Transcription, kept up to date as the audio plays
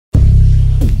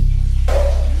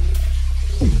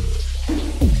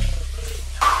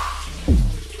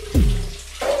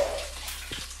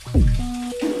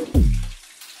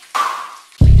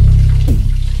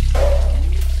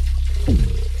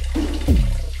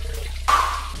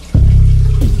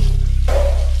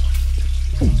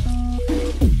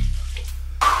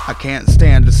Can't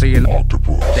stand to see an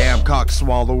Octopus. damn cock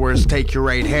swallowers. Take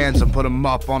your 8 hands and put them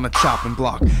up on a chopping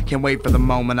block. Can't wait for the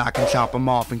moment I can chop them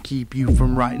off and keep you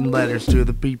from writing letters to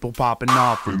the people popping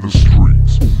off In the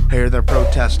streets. Here they're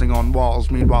protesting on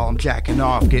walls. Meanwhile I'm jacking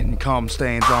off, getting cum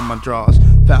stains on my drawers.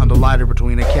 Found a lighter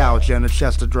between a couch and a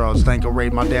chest of drawers. Think I'll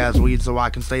raid my dad's weed so I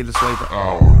can stay this way for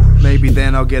Hours. maybe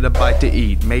then I'll get a bite to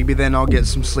eat. Maybe then I'll get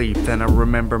some sleep. Then I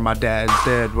remember my dad's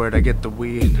dead. Where'd I get the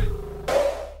weed?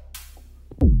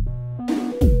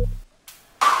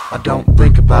 I don't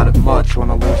think about it much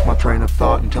when I lose my train of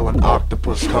thought until an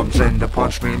octopus comes in to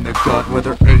punch me in the gut. With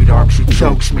her 8 arms she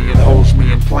chokes me and holds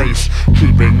me in place,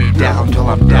 keeping me down till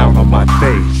I'm down on my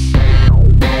face.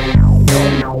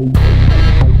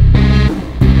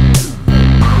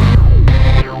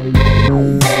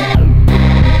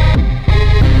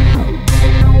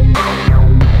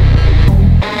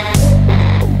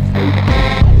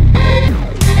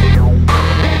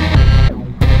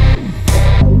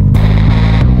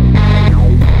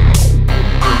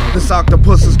 This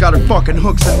octopus has got her fucking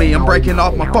hooks in me. I'm breaking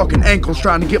off my fucking ankles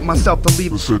trying to get myself to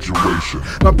leave The situation.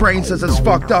 My brain says it's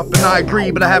fucked up and I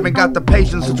agree, but I haven't got the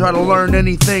patience to try to learn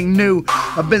anything new.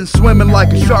 I've been swimming like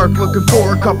a shark looking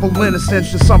for a couple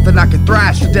innocents, just something I can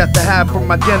thrash to death to have for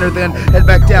my dinner, then head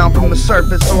back down from the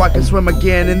surface so I can swim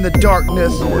again in the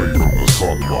darkness. Away from the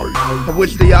sunlight. I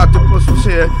wish the octopus was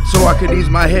here so I could ease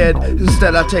my head.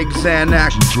 Instead I take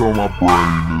Xanax Until my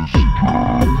brain is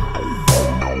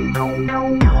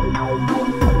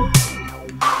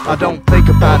I don't think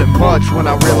about it much when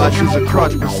I realize she's a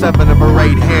crutch with 7 of her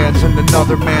 8 hands in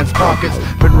another man's pockets.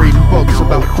 Been reading books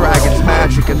about dragons,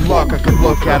 magic, and luck. I could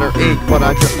look at her ink, but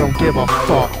I just don't give a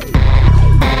fuck.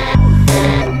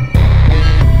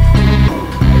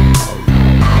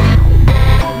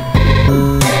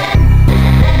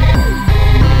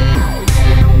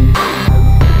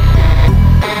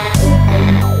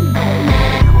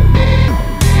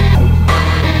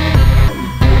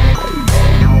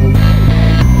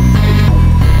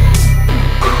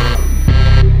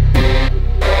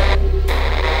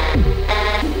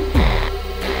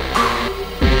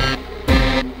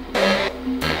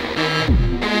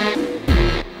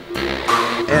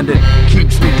 And it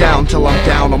keeps me down till I'm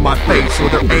down on my face.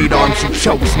 With her 8 arms she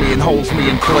chokes me and holds me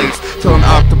in place till an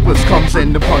octopus comes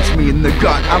in to punch me in the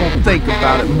gut. I don't think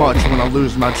about it much when I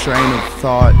lose my train of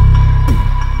thought.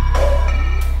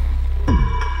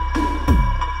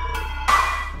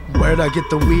 Where'd I get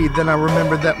the weed? Then I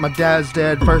remember that my dad's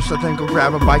dead. First I think I'll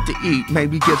grab a bite to eat,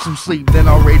 maybe get some sleep. Then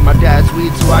I'll raid my dad's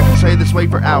weed so I can stay this way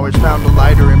for hours. Found a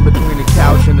lighter in between a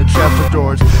couch and a chest of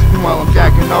drawers. And while I'm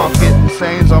jacking off, getting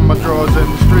stains on my drawers in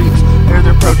the streets. Here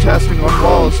they're protesting on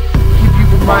walls. Keep you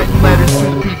from writing letters to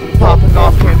the people popping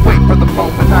off. Can't wait for the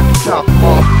moment I can chop them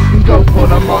off and go put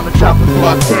them on the chopping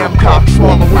block. Damn cock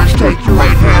swallowers, take your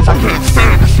 8 hands. I can't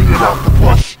stand to see it off the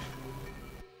push.